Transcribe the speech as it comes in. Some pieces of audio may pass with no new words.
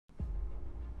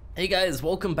Hey guys,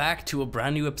 welcome back to a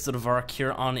brand new episode of Ark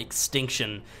here on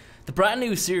Extinction. The brand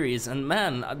new series, and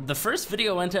man, the first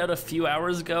video went out a few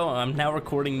hours ago. I'm now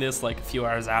recording this like a few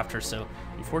hours after, so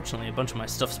unfortunately a bunch of my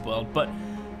stuff spoiled, but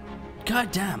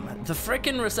goddamn, the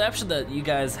frickin' reception that you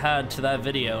guys had to that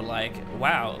video, like,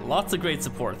 wow, lots of great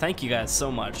support. Thank you guys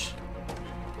so much.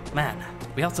 Man,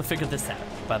 we also figured this out,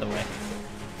 by the way.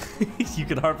 You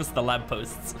can harvest the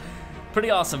lampposts. Pretty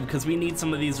awesome, because we need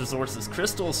some of these resources.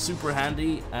 Crystal is super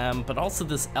handy, but also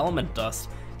this element dust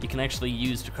you can actually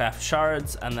use to craft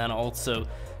shards and then also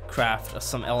craft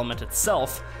some element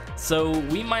itself. So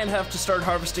we might have to start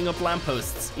harvesting up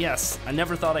lampposts. Yes, I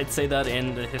never thought I'd say that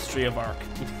in the history of Ark.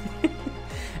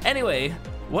 Anyway,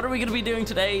 what are we gonna be doing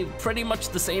today? Pretty much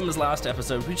the same as last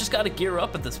episode. We just gotta gear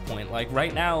up at this point. Like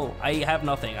right now, I have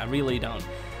nothing, I really don't.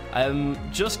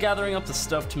 I'm just gathering up the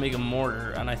stuff to make a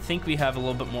mortar, and I think we have a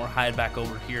little bit more hide back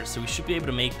over here, so we should be able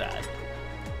to make that.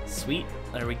 Sweet,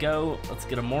 there we go. Let's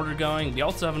get a mortar going. We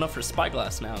also have enough for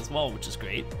spyglass now as well, which is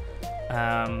great.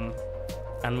 And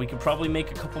we could probably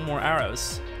make a couple more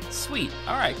arrows. Sweet,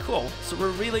 all right, cool. So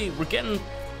we're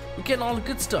getting all the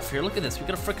good stuff here. Look at this, we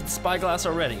got a freaking spyglass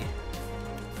already.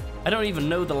 I don't even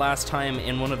know the last time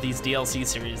in one of these DLC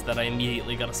series that I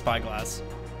immediately got a spyglass.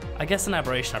 I guess in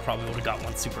Aberration I probably would have got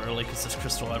one super early because there's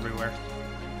crystal everywhere.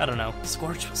 I don't know,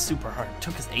 Scorch was super hard. It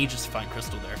took us ages to find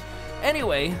crystal there.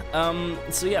 Anyway,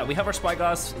 so yeah, we have our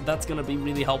spyglass. That's gonna be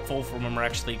really helpful for when we're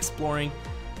actually exploring.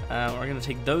 We're gonna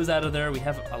take those out of there. We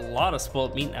have a lot of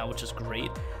spoiled meat now, which is great.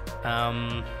 We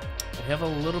have a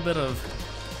little bit of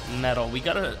metal. We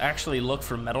gotta actually look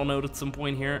for metal node at some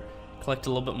point here. Collect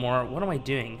a little bit more. What am I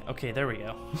doing? Okay, there we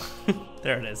go.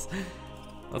 There it is.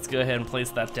 Let's go ahead and place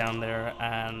that down there,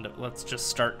 and let's just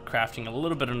start crafting a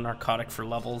little bit of narcotic for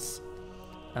levels.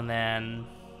 And then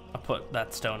I'll put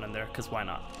that stone in there, because why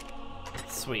not?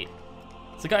 Sweet.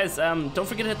 So guys, don't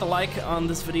forget to hit the like on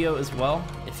this video as well,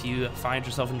 if you find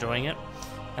yourself enjoying it.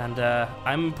 And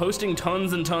I'm posting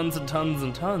tons and tons and tons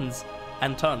and tons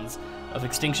and tons of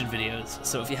Extinction videos.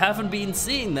 So if you haven't been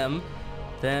seeing them,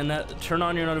 then turn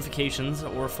on your notifications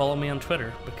or follow me on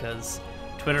Twitter, because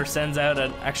Twitter sends out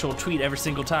an actual tweet every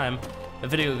single time a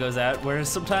video goes out, whereas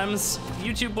sometimes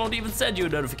YouTube won't even send you a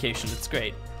notification. It's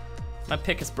great. My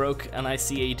pick is broke and I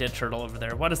see a dead turtle over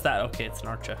there. What is that? Okay, it's an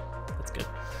archer. That's good.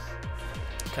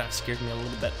 Kind of scared me a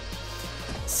little bit.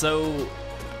 So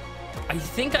I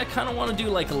think I kind of want to do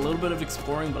like a little bit of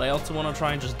exploring, but I also want to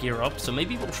try and just gear up. So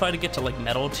maybe we'll try to get to like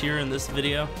metal tier in this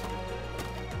video.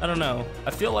 I don't know. I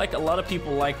feel like a lot of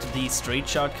people liked the straight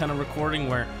shot kind of recording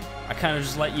where I kind of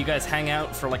just let you guys hang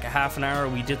out for like a half an hour.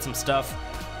 We did some stuff,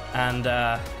 and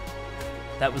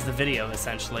that was the video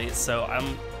essentially. So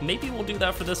maybe we'll do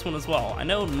that for this one as well. I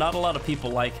know not a lot of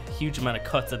people like a huge amount of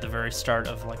cuts at the very start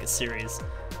of like a series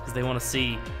because they want to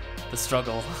see the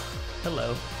struggle.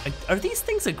 Hello. Are these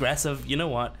things aggressive? You know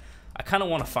what? I kind of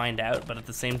want to find out, but at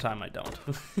the same time I don't.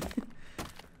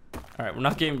 All right, we're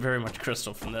not getting very much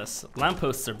crystal from this.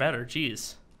 Lampposts are better,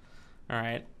 jeez. All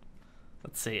right.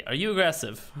 Let's see, are you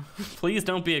aggressive? Please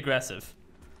don't be aggressive.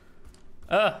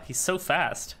 Ugh, he's so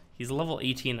fast. He's a level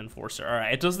 18 enforcer. All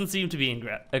right, it doesn't seem to be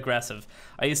aggressive.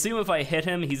 I assume if I hit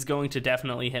him, he's going to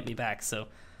definitely hit me back, so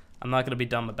I'm not gonna be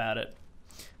dumb about it.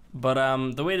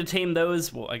 But the way to tame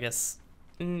those, well, I guess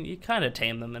you kind of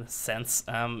tame them in a sense.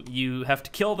 You have to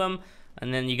kill them,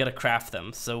 and then you gotta craft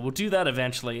them. So we'll do that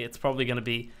eventually. It's probably gonna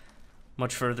be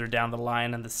much further down the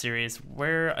line in the series,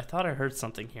 where I thought I heard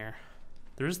something here.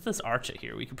 There's this archer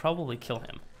here. We could probably kill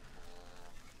him.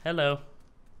 Hello.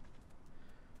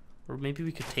 Or maybe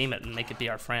we could tame it and make it be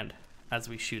our friend as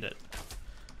we shoot it.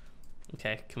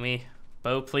 Okay, can we...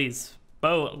 Bow, please.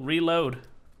 Bow, reload.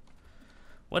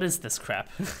 What is this crap?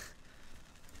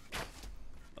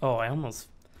 Oh, I almost...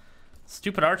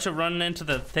 Stupid archer running into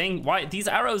the thing. Why? These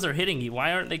arrows are hitting you.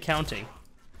 Why aren't they counting?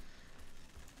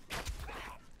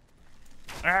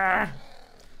 Ah!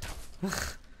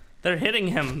 They're hitting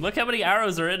him. Look how many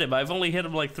arrows are in him. I've only hit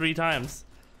him like 3 times.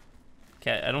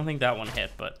 Okay, I don't think that one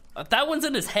hit, but that one's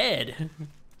in his head.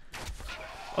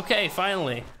 Okay,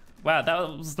 finally. Wow,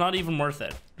 that was not even worth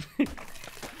it.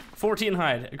 14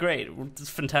 hide, great, it's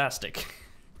fantastic.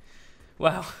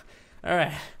 Wow, all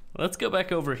right, let's go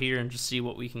back over here and just see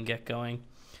what we can get going.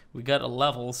 We got a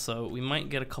level, so we might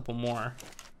get a couple more.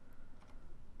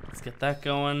 Let's get that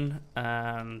going,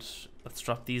 and let's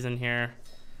drop these in here.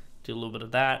 Do a little bit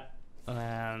of that,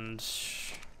 and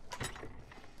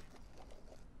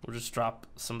we'll just drop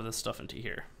some of this stuff into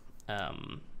here.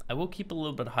 I will keep a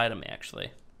little bit of hide on me,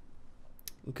 actually.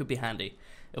 It could be handy.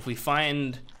 If we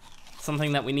find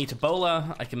something that we need to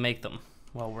bola, I can make them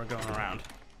while we're going around.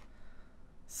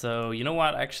 So, you know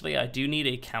what? Actually, I do need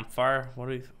a campfire.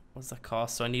 What's that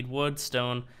cost? So I need wood,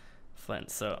 stone, flint.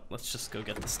 So let's just go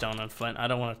get the stone and flint. I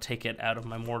don't want to take it out of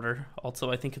my mortar.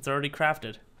 Also, I think it's already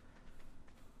crafted.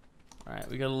 All right,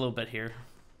 we got a little bit here.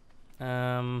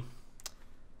 Some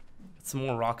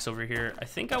more rocks over here. I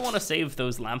think I want to save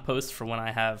those lampposts for when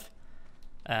I have,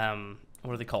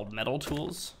 what are they called? Metal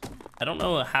tools. I don't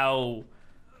know how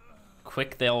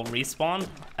quick they'll respawn.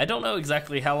 I don't know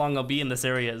exactly how long I'll be in this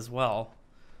area as well.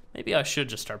 Maybe I should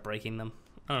just start breaking them.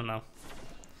 I don't know.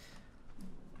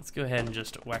 Let's go ahead and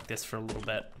just whack this for a little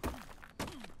bit.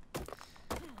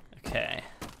 Okay.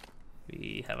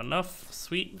 We have enough.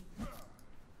 Sweet.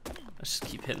 Let's just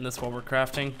keep hitting this while we're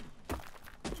crafting.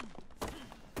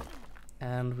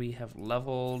 And we have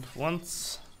leveled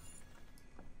once.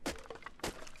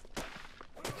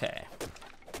 Okay.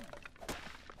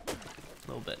 A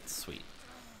little bit, sweet.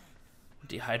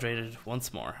 Dehydrated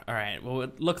once more. All right,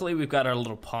 well, luckily we've got our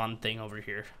little pond thing over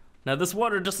here. Now this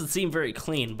water doesn't seem very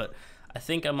clean, but I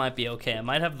think I might be okay. I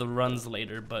might have the runs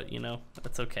later, but you know,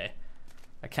 that's okay.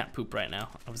 I can't poop right now.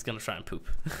 I was gonna try and poop.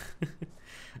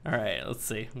 All right, let's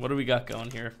see. What do we got going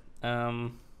here? Do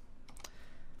a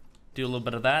little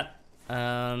bit of that.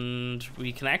 And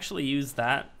we can actually use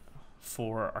that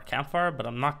for our campfire, but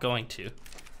I'm not going to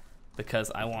because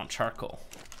I want charcoal.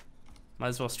 Might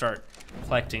as well start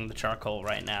collecting the charcoal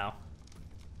right now.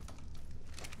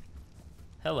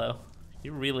 Hello.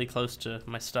 You're really close to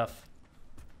my stuff.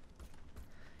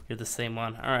 You're the same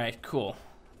one. All right, cool.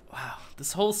 Wow,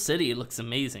 this whole city looks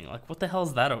amazing. Like, what the hell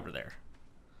is that over there?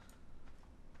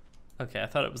 Okay, I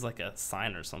thought it was like a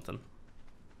sign or something.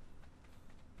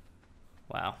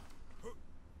 Wow.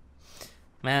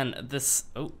 Man, this...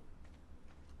 Oh.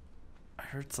 I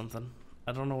heard something.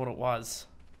 I don't know what it was.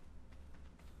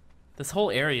 This whole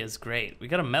area is great. We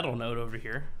got a metal node over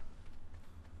here.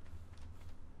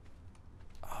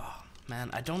 Oh, man,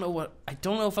 I don't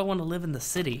know if I want to live in the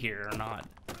city here or not.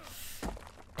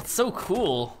 It's so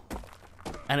cool.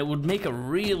 And it would make a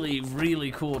really, really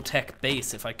cool tech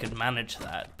base if I could manage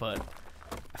that. But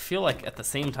I feel like at the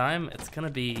same time, it's going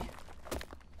to be...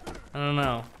 I don't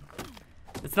know.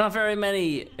 It's not very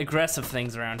many aggressive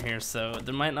things around here, so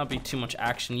there might not be too much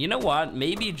action. You know what?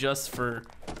 Maybe just for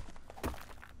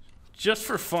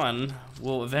fun,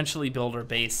 we'll eventually build our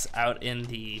base out in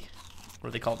the, what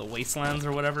are they called, the wastelands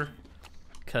or whatever.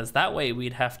 Because that way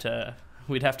we'd have to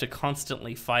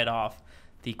constantly fight off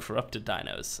the corrupted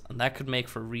dinos, and that could make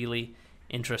for really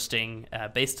interesting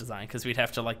base design. Because we'd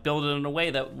have to like build it in a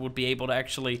way that would be able to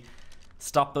actually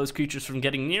stop those creatures from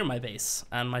getting near my base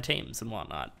and my tames and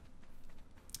whatnot.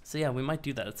 So yeah, we might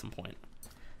do that at some point.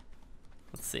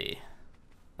 Let's see.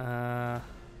 Okay,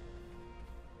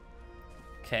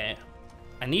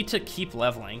 I need to keep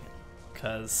leveling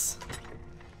because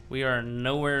we are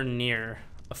nowhere near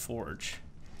a forge.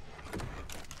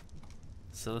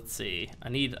 So let's see. I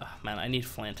need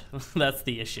flint. That's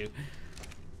the issue.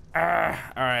 All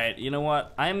right, you know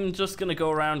what? I'm just gonna go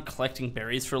around collecting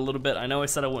berries for a little bit. I know I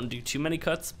said I wouldn't do too many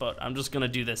cuts, but I'm just gonna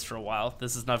do this for a while.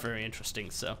 This is not very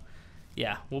interesting, so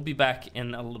yeah, we'll be back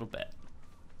in a little bit.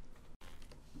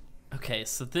 Okay,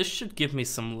 so this should give me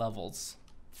some levels.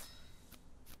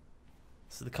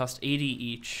 So they cost 80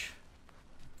 each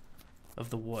of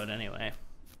the wood anyway.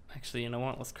 Actually, you know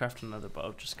what? Let's craft another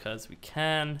bow just because we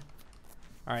can.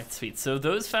 All right, sweet. So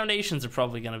those foundations are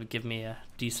probably going to give me a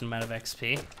decent amount of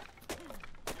XP.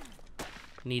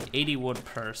 Need 80 wood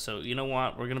per, so you know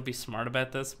what? We're going to be smart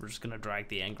about this. We're just going to drag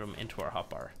the engram into our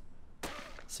hotbar.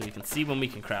 So you can see when we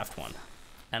can craft one.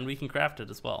 And we can craft it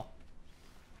as well.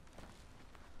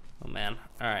 Oh man,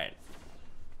 all right.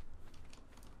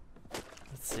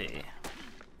 Let's see.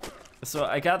 So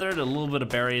I gathered a little bit of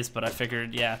berries, but I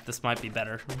figured, yeah, this might be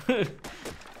better.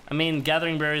 I mean,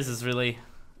 gathering berries is really...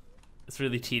 It's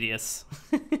really tedious.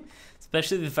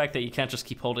 Especially the fact that you can't just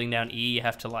keep holding down E, you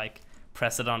have to like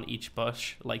press it on each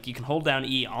bush. Like you can hold down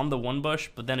E on the one bush,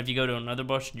 but then if you go to another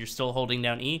bush and you're still holding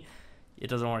down E, it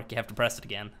doesn't work, you have to press it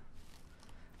again.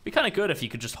 It'd be kind of good if you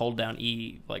could just hold down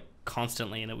E like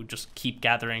constantly and it would just keep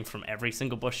gathering from every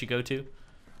single bush you go to.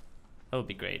 That would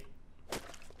be great.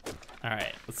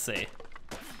 Alright, let's see.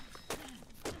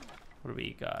 What do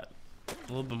we got?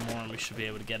 A little bit more and we should be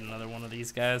able to get another one of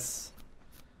these guys.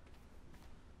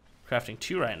 Crafting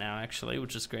 2 right now, actually,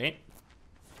 which is great.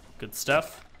 Good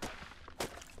stuff.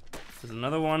 There's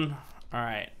another one. All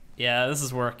right. Yeah, this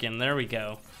is working. There we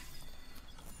go.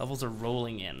 Levels are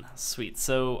rolling in. Sweet.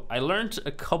 So I learned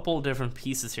a couple different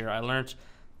pieces here. I learned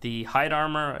the hide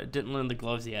armor. I didn't learn the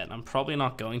gloves yet, and I'm probably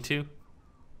not going to.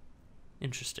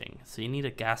 Interesting. So you need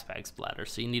a gas bag splatter.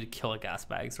 So you need to kill a gas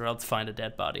bags or else find a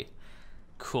dead body.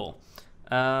 Cool.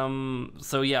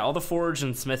 So yeah, all the forge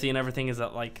and smithy and everything is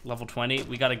at like level 20.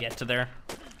 We gotta get to there.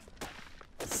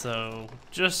 So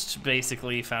just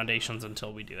basically foundations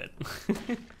until we do it.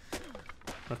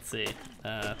 Let's see.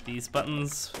 These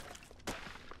buttons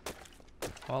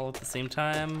all at the same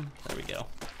time. There we go.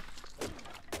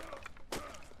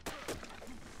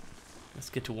 Let's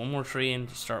get to one more tree and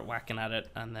just start whacking at it,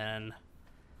 and then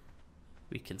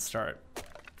we can start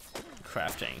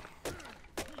crafting.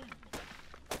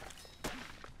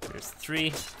 There's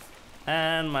 3,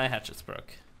 and my hatchet's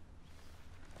broke.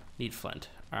 Need flint.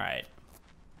 Alright.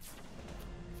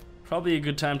 Probably a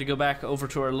good time to go back over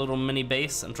to our little mini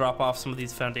base and drop off some of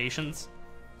these foundations.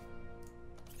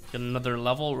 Get another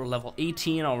level. We're level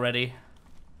 18 already.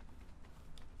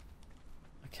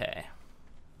 Okay.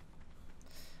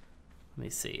 Let me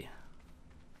see.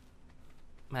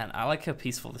 Man, I like how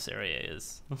peaceful this area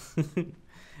is.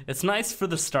 It's nice for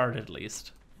the start, at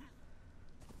least.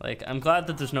 Like, I'm glad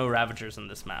that there's no Ravagers in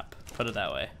this map. Put it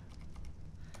that way.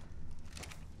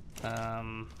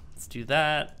 Let's do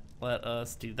that. Let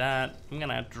us do that. I'm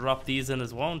gonna drop these in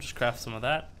as well and just craft some of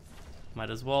that. Might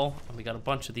as well. And we got a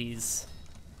bunch of these.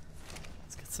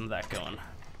 Let's get some of that going.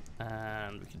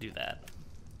 And we can do that.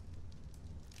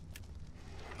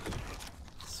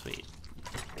 Sweet.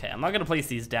 Okay, I'm not gonna place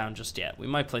these down just yet. We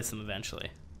might place them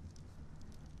eventually.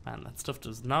 Man, that stuff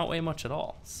does not weigh much at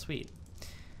all. Sweet.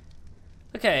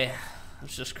 Okay,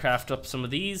 let's just craft up some of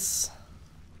these.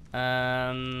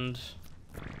 And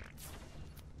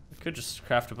I could just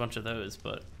craft a bunch of those,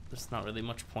 but there's not really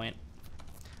much point.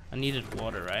 I needed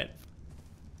water, right?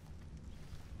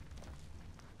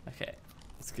 Okay,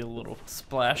 let's get a little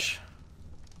splash.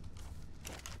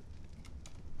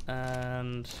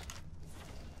 And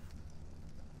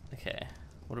okay,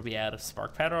 what are we at? A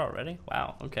spark powder already?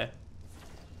 Wow, okay.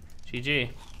 GG.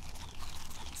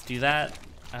 Let's do that,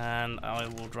 and I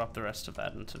will drop the rest of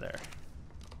that into there.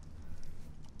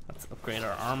 Let's upgrade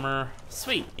our armor.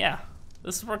 Sweet, yeah.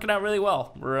 This is working out really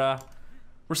well. We're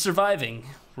surviving.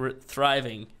 We're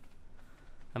thriving,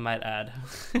 I might add.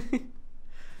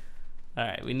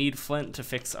 Alright, we need flint to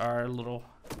fix our little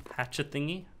hatchet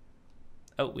thingy.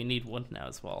 Oh, we need wood now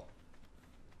as well.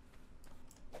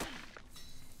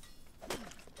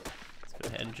 Let's go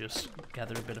ahead and just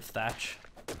gather a bit of thatch.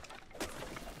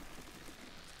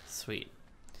 Sweet.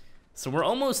 So we're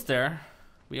almost there.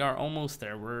 We are almost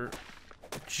there. We're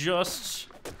just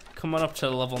coming up to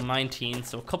level 19,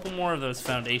 so a couple more of those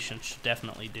foundations should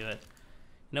definitely do it.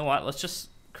 You know what? Let's just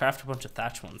craft a bunch of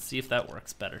thatch ones, see if that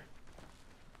works better.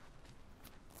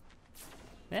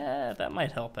 Yeah, that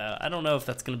might help out. I don't know if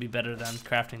that's going to be better than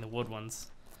crafting the wood ones.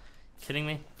 Kidding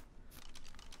me?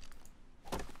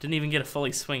 Didn't even get a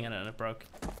fully swing in it and it broke.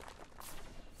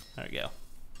 There we go.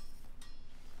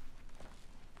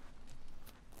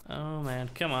 Oh man,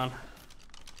 come on.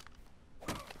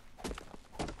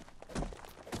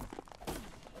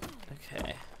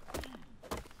 Okay.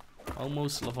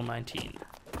 Almost level 19.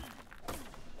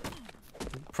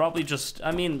 Probably just,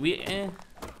 I mean,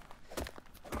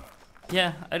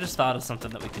 yeah, I just thought of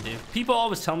something that we could do. People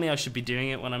always tell me I should be doing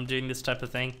it when I'm doing this type of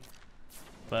thing,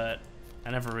 but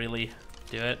I never really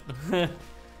do it.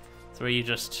 It's where you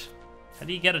just, how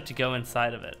do you get it to go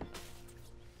inside of it?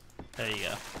 There you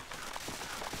go.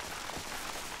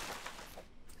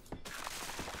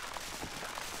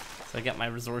 So I get my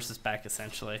resources back,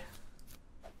 essentially.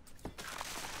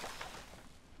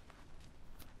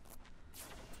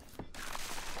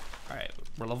 Alright,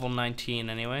 we're level 19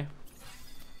 anyway.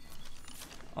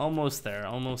 Almost there,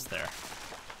 almost there.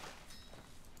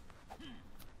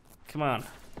 Come on.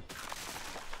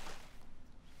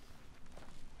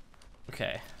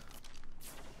 Okay.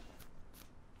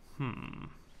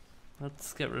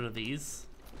 Let's get rid of these.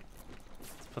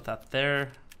 Let's put that there.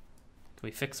 Can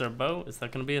we fix our bow? Is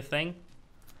that gonna be a thing?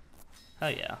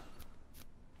 Hell yeah.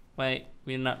 Wait,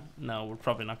 we're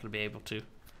probably not gonna be able to.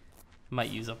 Might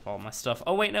use up all my stuff.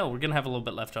 Oh wait, no, we're gonna have a little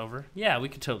bit left over. Yeah, we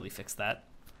could totally fix that.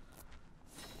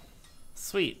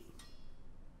 Sweet.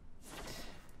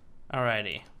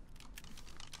 Alrighty.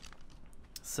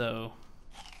 So,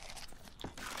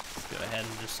 let's go ahead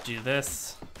and just do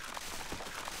this.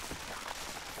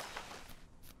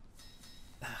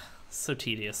 So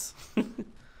tedious.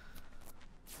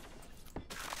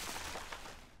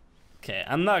 Okay,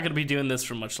 I'm not gonna be doing this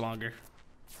for much longer.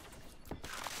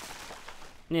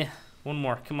 Yeah, one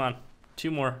more, come on.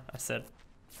 2 more, I said.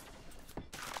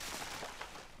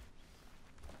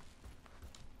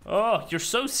 Oh, you're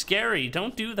so scary.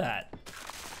 Don't do that.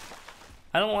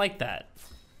 I don't like that.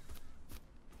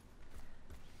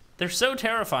 They're so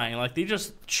terrifying. Like, they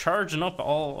just charging up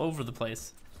all over the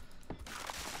place.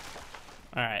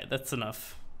 Alright, that's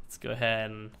enough. Let's go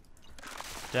ahead and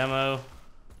demo,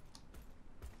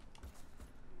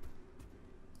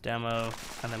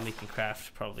 and then we can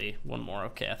craft probably one more.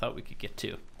 Okay, I thought we could get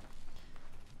 2.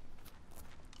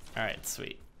 All right,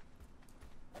 sweet.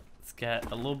 Let's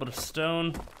get a little bit of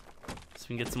stone so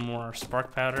we can get some more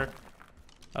spark powder.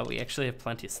 Oh, we actually have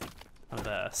plenty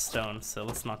of stone, so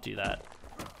let's not do that.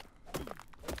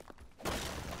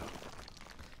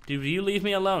 Dude, you leave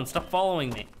me alone. Stop following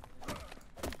me.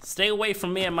 Stay away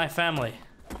from me and my family.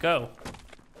 Go.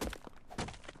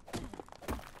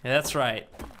 Yeah, that's right.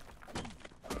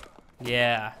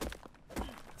 Yeah.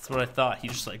 That's what I thought. He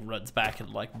just like runs back and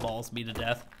like balls me to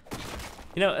death.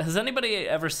 You know, has anybody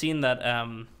ever seen that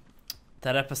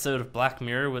that episode of Black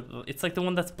Mirror with, it's like the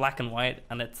one that's black and white,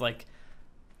 and it's like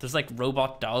there's like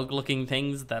robot dog looking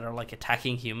things that are like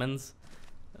attacking humans?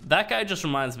 That guy just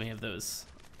reminds me of those.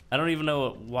 I don't even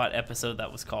know what episode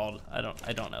that was called. I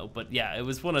don't know, but yeah, it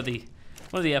was one of the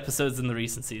episodes in the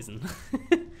recent season.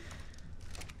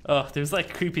 Oh, there's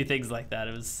like creepy things like that.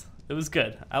 It was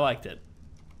good. I liked it.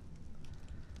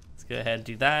 Let's go ahead and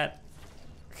do that.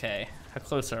 Okay, how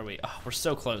close are we? Oh, we're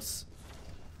so close.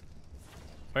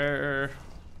 Where?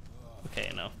 Okay,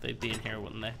 no, they'd be in here,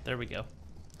 wouldn't they? There we go.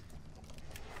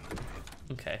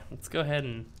 Okay, let's go ahead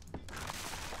and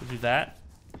we'll do that.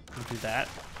 We'll do that,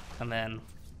 and then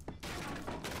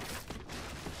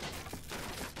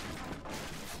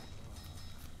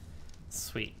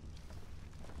sweet.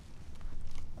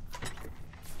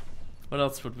 What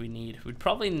else would we need? We'd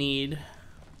probably need,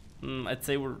 I'd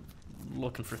say we're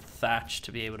looking for thatch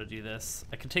to be able to do this.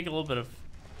 I could take a little bit of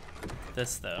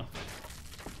this though,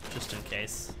 just in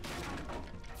case.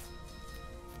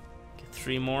 Get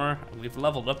 3 more. We've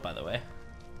leveled up, by the way.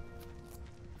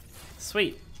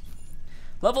 Sweet.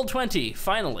 Level 20,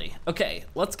 finally. Okay,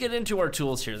 let's get into our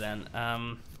tools here then.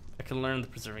 I can learn the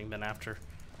preserving bin after.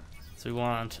 So we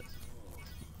want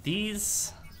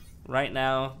these right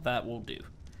now. That will do.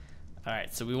 All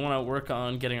right, so we want to work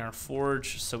on getting our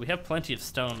forge. So we have plenty of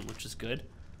stone, which is good.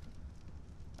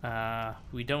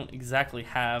 We don't exactly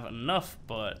have enough,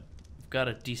 but we've got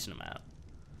a decent amount.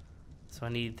 So I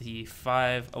need the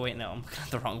 5. Oh wait, no, I'm looking at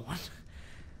the wrong one.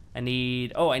 I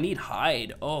need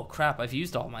hide. Oh crap, I've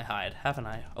used all my hide, haven't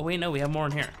I? Oh wait, no, we have more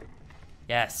in here.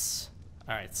 Yes.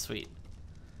 All right, sweet.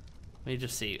 Let me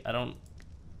just see. I don't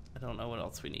know what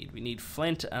else we need. We need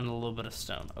flint and a little bit of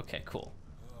stone. Okay, cool.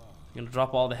 I'm gonna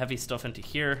drop all the heavy stuff into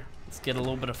here. Let's get a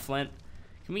little bit of flint.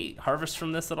 Can we harvest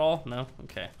from this at all? No?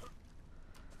 Okay.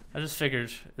 I just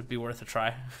figured it'd be worth a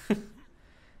try.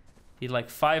 Need like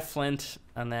 5 flint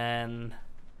and then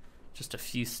just a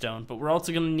few stone. But we're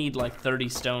also gonna need like 30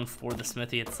 stone for the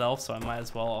smithy itself, so I might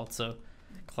as well also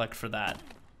collect for that.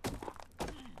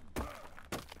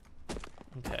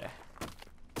 Okay.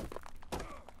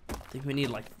 I think we need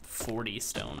like 40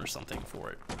 stone or something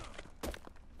for it.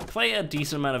 I play a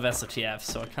decent amount of SOTF,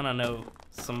 so I kind of know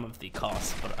some of the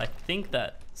costs, but I think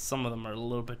that some of them are a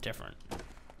little bit different.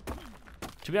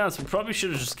 To be honest, we probably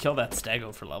should have just killed that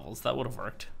stego for levels. That would have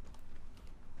worked.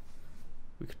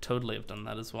 We could totally have done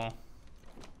that as well.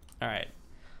 Alright.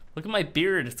 Look at my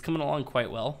beard. It's coming along quite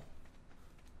well.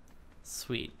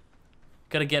 Sweet.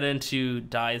 Gotta get into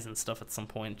dyes and stuff at some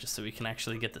point just so we can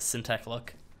actually get the Syntac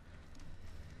look.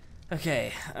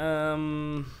 Okay. Let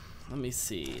me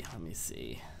see.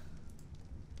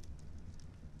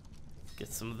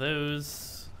 Get some of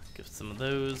those. Get some of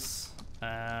those.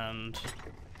 And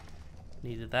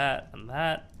needed that and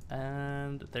that.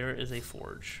 And there is a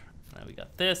forge. Now we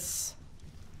got this.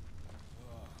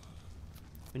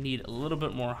 We need a little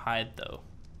bit more hide though.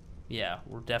 Yeah,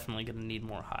 we're definitely gonna need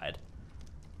more hide.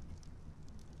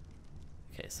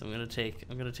 Okay, so I'm gonna take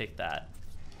that.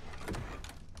 I'm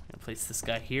gonna place this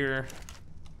guy here.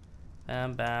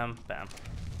 Bam, bam, bam.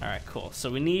 Alright, cool.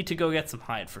 So we need to go get some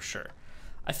hide for sure.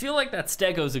 I feel like that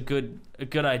stego's a good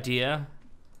idea.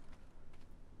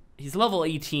 He's level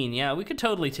 18. Yeah, we could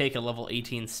totally take a level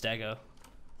 18 stego.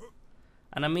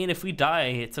 And I mean, if we die,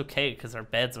 it's okay because our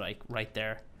bed's like right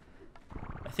there.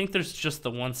 I think there's just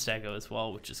the one stego as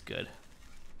well, which is good.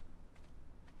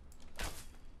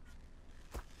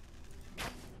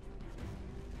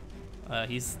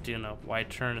 He's doing a wide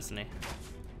turn, isn't he?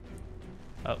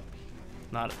 Oh,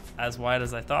 not as wide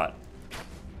as I thought.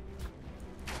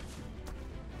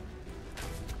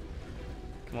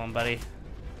 Come on, buddy.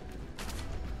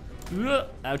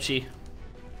 Ouchie.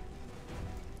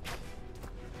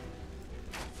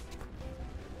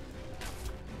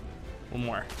 One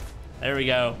more. There we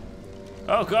go.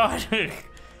 Oh god.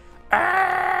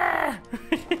 Ah!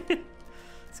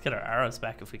 Let's get our arrows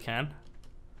back if we can.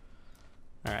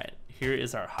 All right, here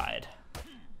is our hide.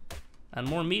 And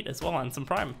more meat as well, and some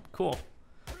prime. Cool.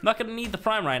 I'm not gonna need the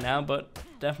prime right now, but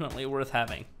definitely worth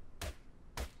having.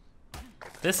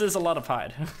 This is a lot of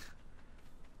hide.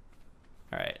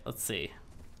 Alright, let's see.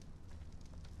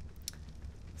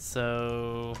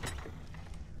 So,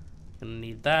 gonna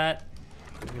need that.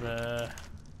 We're gonna...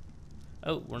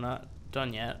 Oh, we're not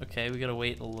done yet. Okay, we gotta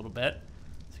wait a little bit.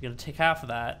 So we're gonna take half of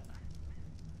that.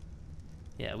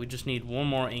 Yeah, we just need one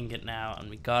more ingot now, and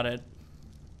we got it.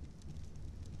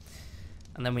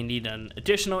 And then we need an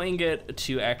additional ingot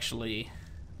to actually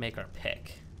make our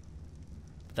pick.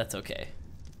 But that's okay.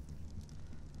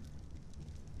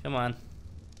 Come on.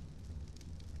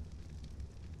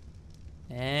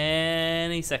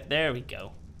 Any sec. There we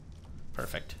go.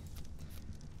 Perfect.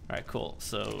 Alright, cool.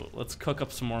 So let's cook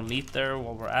up some more meat there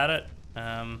while we're at it.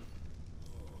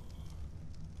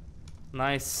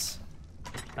 Nice.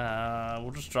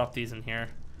 We'll just drop these in here.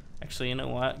 Actually, you know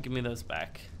what? Give me those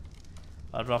back.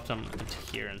 I'll drop them into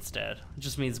here instead. It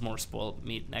just means more spoiled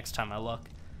meat next time I look.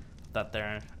 Put that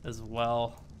there as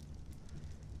well.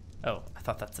 Oh, I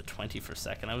thought that's a 20 for a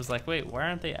second. I was like, wait, why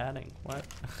aren't they adding? What?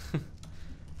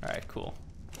 Alright, cool.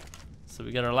 So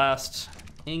we got our last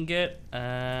ingot,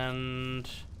 and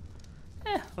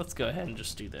let's go ahead and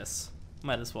just do this.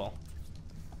 Might as well.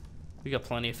 We got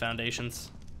plenty of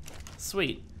foundations.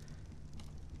 Sweet.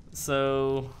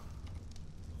 So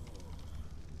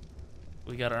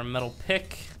we got our metal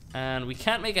pick, and we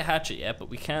can't make a hatchet yet, but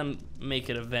we can make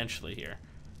it eventually here.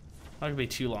 Not gonna be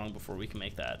too long before we can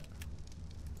make that.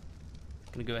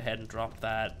 Gonna go ahead and drop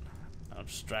that. I'll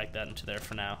just drag that into there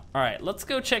for now. All right, let's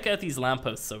go check out these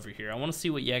lampposts over here. I want to see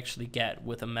what you actually get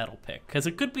with a metal pick, because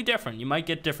it could be different. You might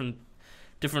get different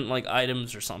like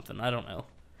items or something. I don't know.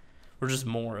 Or just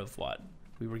more of what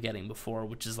we were getting before,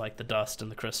 which is like the dust and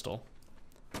the crystal.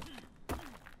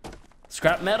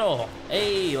 Scrap metal.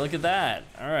 Hey, look at that.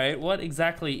 All right, what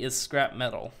exactly is scrap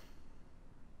metal?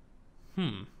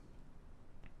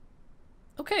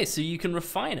 Okay, so you can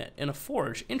refine it in a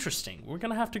forge. Interesting. We're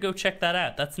gonna have to go check that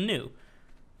out. That's new.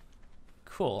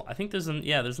 Cool. I think there's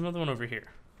there's another one over here.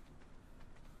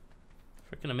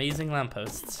 Freaking amazing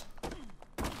lampposts.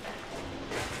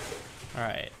 All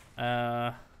right.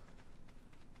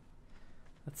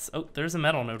 Oh, there's a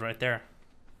metal node right there.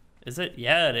 Is it?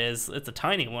 Yeah, it is. It's a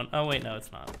tiny one. Oh wait, no,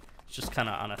 it's not. It's just kind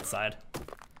of on its side.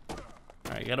 All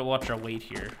right, gotta watch our weight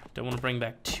here. Don't want to bring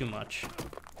back too much.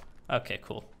 Okay,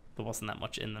 cool. There wasn't that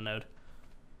much in the node.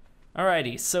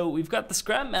 Alrighty, so we've got the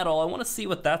scrap metal. I want to see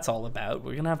what that's all about.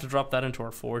 We're gonna have to drop that into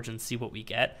our forge and see what we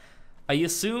get. I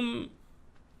assume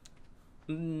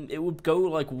it would go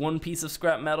like one piece of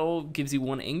scrap metal gives you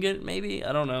one ingot, maybe?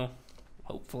 I don't know.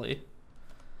 Hopefully.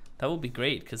 That would be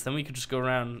great, because then we could just go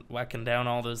around whacking down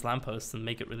all those lampposts and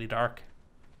make it really dark.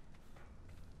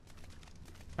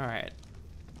 Alright.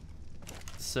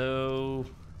 So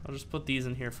I'll just put these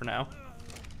in here for now.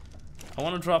 I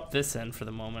want to drop this in for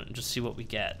the moment and just see what we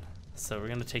get. So we're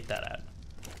going to take that out.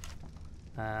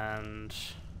 And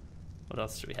what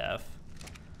else do we have?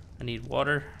 I need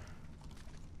water.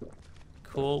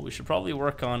 Cool. We should probably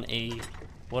work on a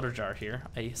water jar here.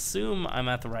 I assume I'm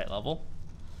at the right level.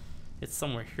 It's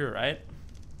somewhere here, right?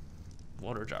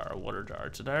 Water jar, water jar.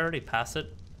 Did I already pass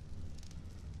it?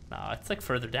 No, it's like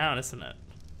further down, isn't it?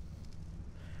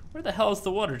 Where the hell is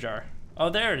the water jar?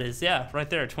 Oh, there it is. Yeah, right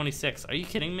there, 26. Are you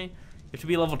kidding me? You have to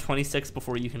be level 26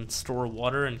 before you can store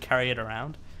water and carry it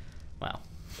around? Wow.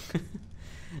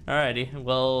 Alrighty,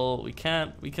 well, we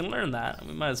can learn that.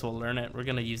 We might as well learn it. We're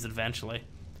gonna use it eventually.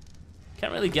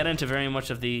 Can't really get into very much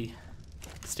of the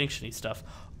extinction-y stuff.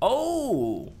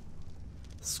 Oh!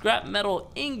 Scrap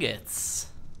metal ingots.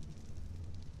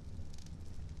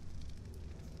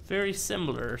 Very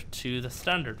similar to the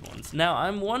standard ones. Now,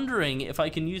 I'm wondering if I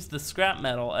can use the scrap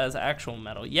metal as actual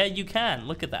metal. Yeah, you can.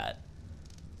 Look at that.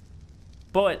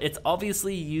 But it's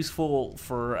obviously useful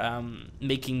for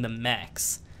making the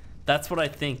mechs. That's what I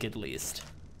think, at least.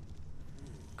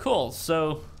 Cool,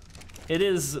 so it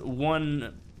is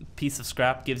one piece of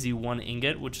scrap gives you one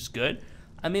ingot, which is good.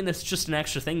 I mean, it's just an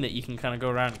extra thing that you can kind of go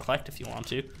around and collect if you want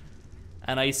to.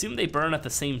 And I assume they burn at the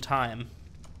same time.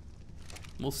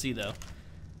 We'll see, though.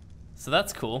 So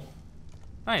that's cool.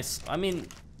 Nice. I mean,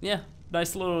 yeah,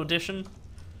 nice little addition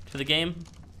to the game.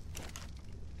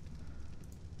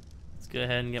 Go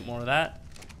ahead and get more of that.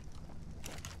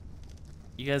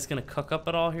 You guys gonna cook up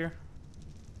at all here?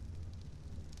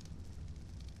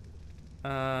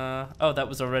 Oh, that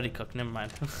was already cooked. Never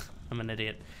mind. I'm an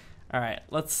idiot. All right,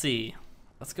 let's see.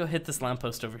 Let's go hit this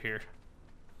lamppost over here.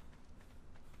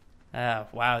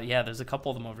 Wow, yeah, there's a couple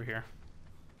of them over here.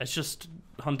 Let's just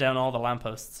hunt down all the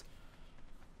lampposts.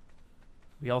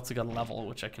 We also got a level,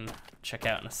 which I can check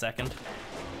out in a second.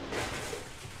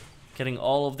 Getting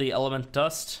all of the element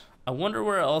dust. I wonder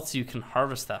where else you can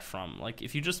harvest that from. Like,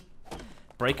 if you just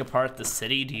break apart the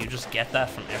city, do you just get that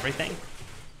from everything?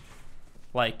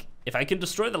 Like, if I can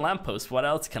destroy the lamppost, what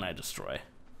else can I destroy?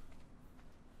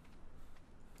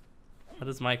 That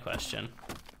is my question.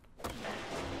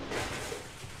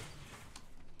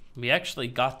 We actually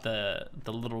got the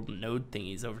little node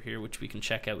thingies over here, which we can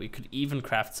check out. We could even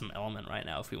craft some element right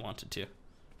now if we wanted to.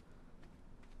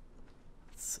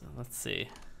 So let's see.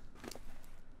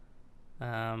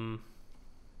 Oh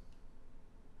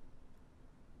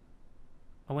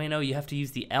wait, no, you have to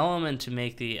use the element to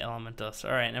make the element dust.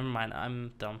 All right, never mind.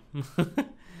 I'm dumb.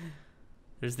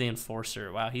 There's the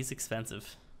enforcer. Wow, he's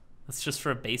expensive. That's just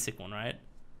for a basic one, right?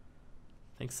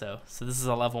 I think so. So this is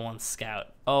a level 1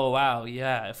 scout. Oh wow,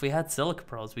 yeah. If we had silica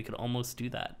pearls, we could almost do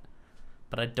that.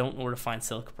 But I don't know where to find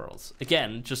silica pearls.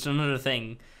 Again, just another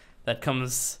thing that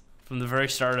comes from the very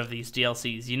start of these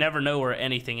DLCs. You never know where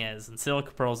anything is, and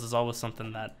silica pearls is always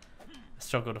something that I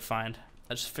struggle to find.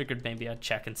 I just figured maybe I'd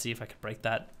check and see if I could break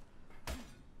that.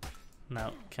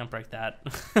 No, can't break that.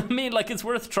 I mean, like, it's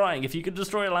worth trying if you could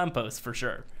destroy a lamppost, for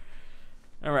sure.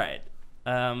 Alright.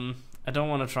 I don't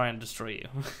want to try and destroy you.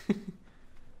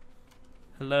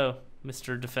 Hello,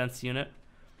 Mr. Defense Unit.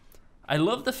 I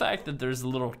love the fact that there's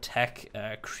little tech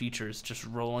creatures just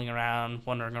rolling around,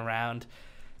 wandering around.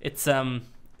 It's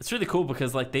really cool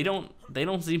because, like, they don't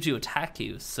seem to attack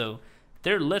you, so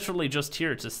they're literally just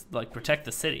here to, like, protect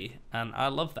the city, and I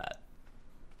love that.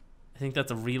 I think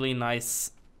that's a really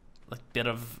nice, like, bit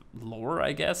of lore,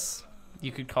 I guess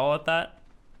you could call it that.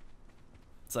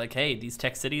 It's like, hey, these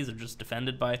tech cities are just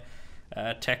defended by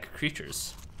tech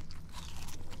creatures.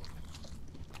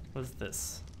 What is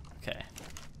this? Okay.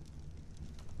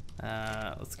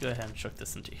 Let's go ahead and chuck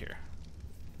this into here.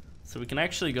 So we can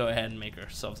actually go ahead and make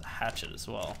ourselves a hatchet as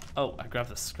well. Oh, I grabbed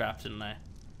the scrap, didn't I?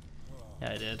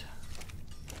 Yeah, I did.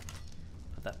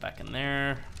 Put that back in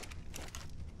there.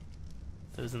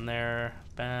 Those in there.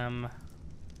 Bam.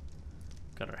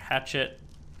 Got our hatchet.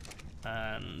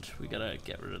 And we gotta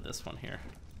get rid of this one here.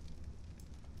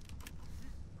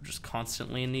 We're just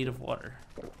constantly in need of water.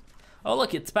 Oh,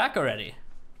 look, it's back already.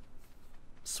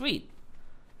 Sweet.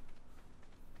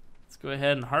 Let's go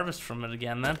ahead and harvest from it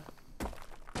again then.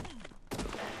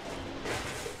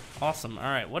 Awesome. All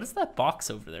right, what is that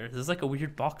box over there? There's like a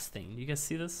weird box thing. Do you guys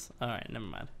see this? All right, never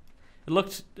mind. It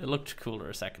looked cooler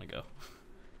a second ago.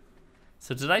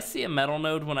 So did I see a metal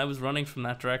node when I was running from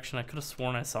that direction? I could have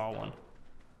sworn I saw one.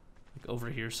 Like over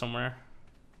here somewhere.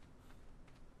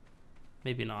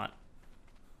 Maybe not.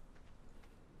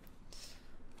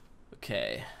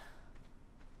 Okay.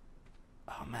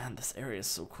 Oh man, this area is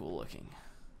so cool looking.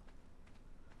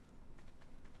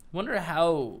 Wonder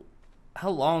how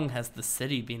long has the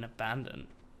city been abandoned?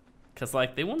 Because,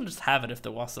 like, they wouldn't just have it if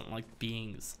there wasn't, like,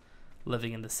 beings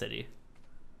living in the city.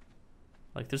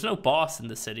 Like, there's no boss in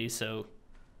the city, so,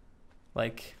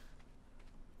 like,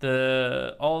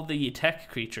 all the tech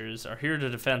creatures are here to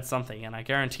defend something, and I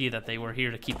guarantee that they were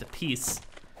here to keep the peace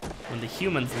when the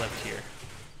humans lived here.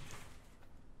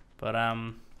 But,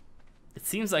 it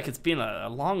seems like it's been a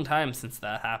long time since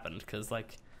that happened, because,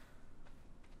 like,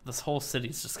 this whole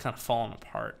city's just kind of falling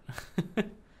apart.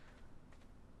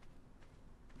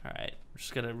 Alright, we're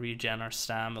just gonna regen our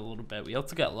stam a little bit. We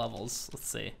also got levels. Let's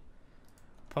see.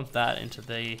 Pump that into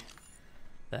the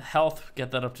health,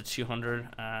 get that up to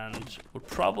 200, and we'll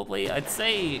probably, I'd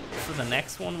say for the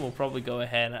next one, we'll probably go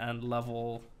ahead and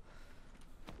level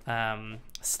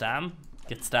stam.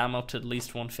 Get stam up to at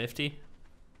least 150.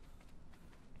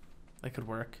 That could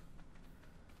work.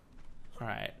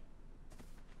 Alright.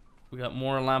 We got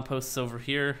more lampposts over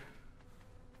here.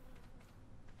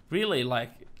 Really,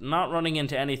 like, not running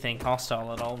into anything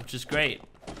hostile at all, which is great.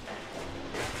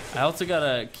 I also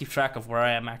gotta keep track of where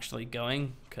I am actually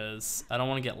going, because I don't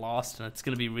want to get lost, and it's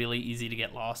gonna be really easy to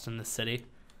get lost in this city.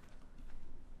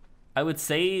 I would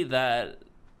say that,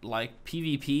 like,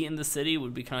 PvP in the city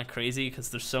would be kind of crazy,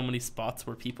 because there's so many spots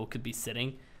where people could be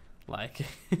sitting. Like,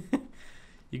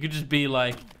 you could just be,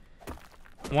 like,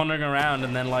 wandering around,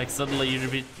 and then, like, suddenly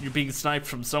you're being sniped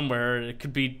from somewhere. It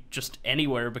could be just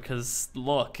anywhere, because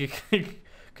look, it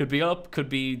could be up, could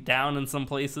be down in some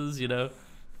places, you know.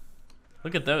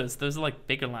 Look at those are like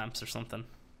bigger lamps or something.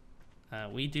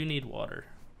 We do need water.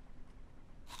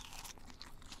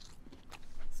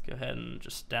 Let's go ahead and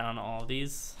just down all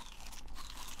these.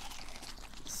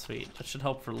 Sweet, that should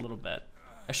help for a little bit.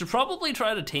 I should probably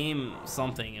try to tame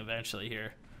something eventually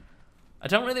here. I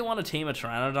don't really want to tame a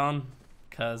pteranodon,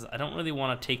 because I don't really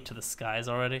want to take to the skies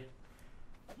already.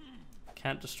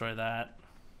 Can't destroy that.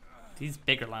 These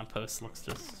bigger lampposts looks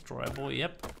destroyable,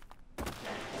 yep.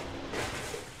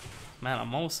 Man,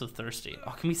 I'm almost so thirsty.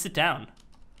 Oh, can we sit down?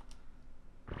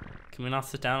 Can we not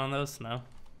sit down on those? No.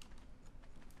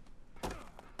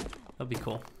 That'd be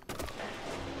cool.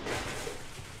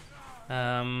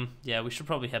 Yeah, we should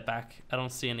probably head back. I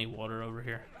don't see any water over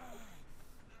here.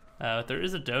 There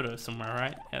is a dodo somewhere,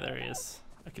 right? Yeah, there he is.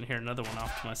 I can hear another one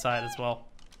off to my side as well.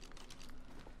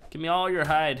 Give me all your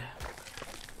hide.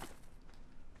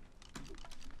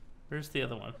 Where's the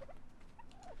other one?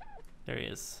 There he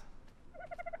is.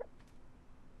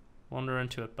 Wander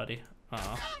into it, buddy.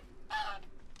 Uh-oh.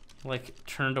 Like,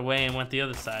 turned away and went the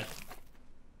other side.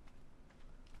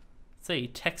 Say,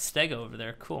 tech stego over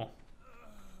there. Cool.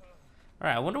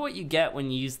 Alright, I wonder what you get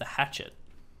when you use the hatchet.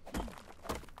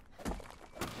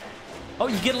 Oh,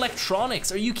 you get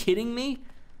electronics. Are you kidding me?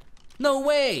 No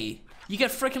way. You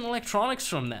get freaking electronics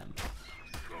from them.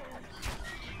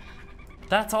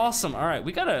 That's awesome. Alright,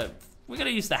 we gotta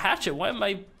use the hatchet. Why am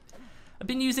I've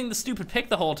been using the stupid pick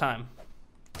the whole time.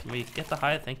 Can we get the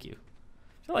hide? Thank you.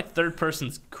 I feel like third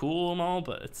person's cool and all,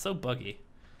 but it's so buggy.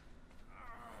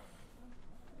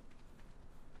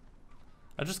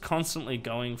 I'm just constantly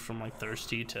going from like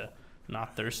thirsty to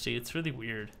not thirsty. It's really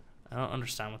weird. I don't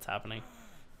understand what's happening.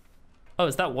 Oh,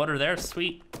 is that water there?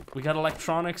 Sweet. We got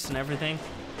electronics and everything.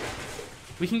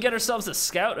 We can get ourselves a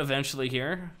scout eventually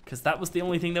here, because that was the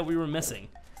only thing that we were missing.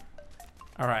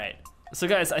 All right. So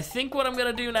guys, I think what I'm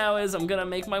gonna do now is I'm gonna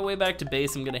make my way back to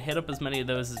base. I'm gonna hit up as many of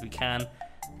those as we can.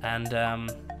 And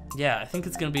yeah, I think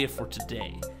it's gonna be it for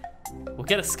today. We'll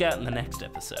get a scout in the next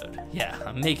episode. Yeah,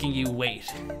 I'm making you wait.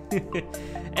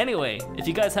 Anyway, if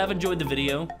you guys have enjoyed the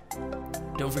video,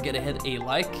 don't forget to hit a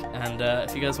like. And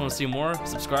if you guys wanna see more,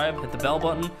 subscribe, hit the bell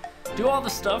button, do all the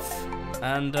stuff.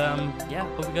 And yeah,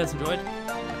 hope you guys enjoyed.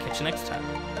 I'll catch you next time.